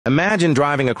Imagine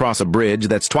driving across a bridge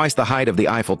that's twice the height of the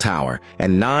Eiffel Tower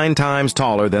and 9 times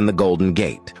taller than the Golden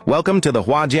Gate. Welcome to the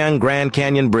Huajiang Grand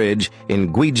Canyon Bridge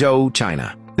in Guizhou,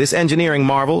 China. This engineering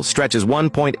marvel stretches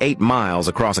 1.8 miles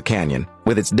across a canyon,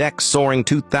 with its deck soaring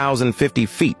 2,050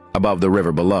 feet above the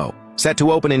river below. Set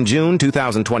to open in June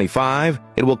 2025,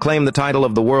 it will claim the title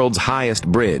of the world's highest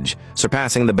bridge,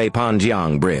 surpassing the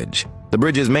Beipanjiang Bridge. The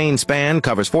bridge's main span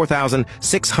covers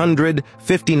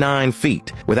 4,659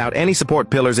 feet, without any support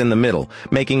pillars in the middle,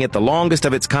 making it the longest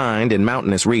of its kind in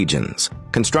mountainous regions.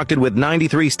 Constructed with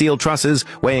 93 steel trusses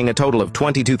weighing a total of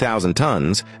 22,000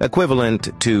 tons,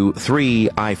 equivalent to 3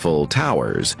 Eiffel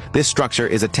Towers, this structure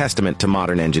is a testament to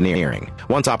modern engineering.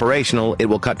 Once operational, it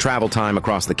will cut travel time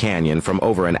across the canyon from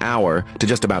over an hour to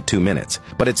just about 2 minutes.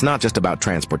 But it's not just about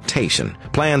transportation.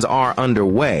 Plans are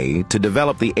underway to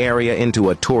develop the area into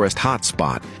a tourist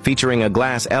hotspot, featuring a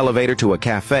glass elevator to a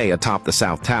cafe atop the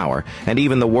South Tower, and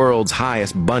even the world's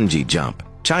highest bungee jump.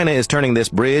 China is turning this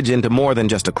bridge into more than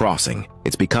just a crossing.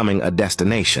 It's becoming a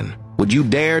destination. Would you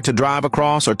dare to drive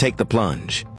across or take the plunge?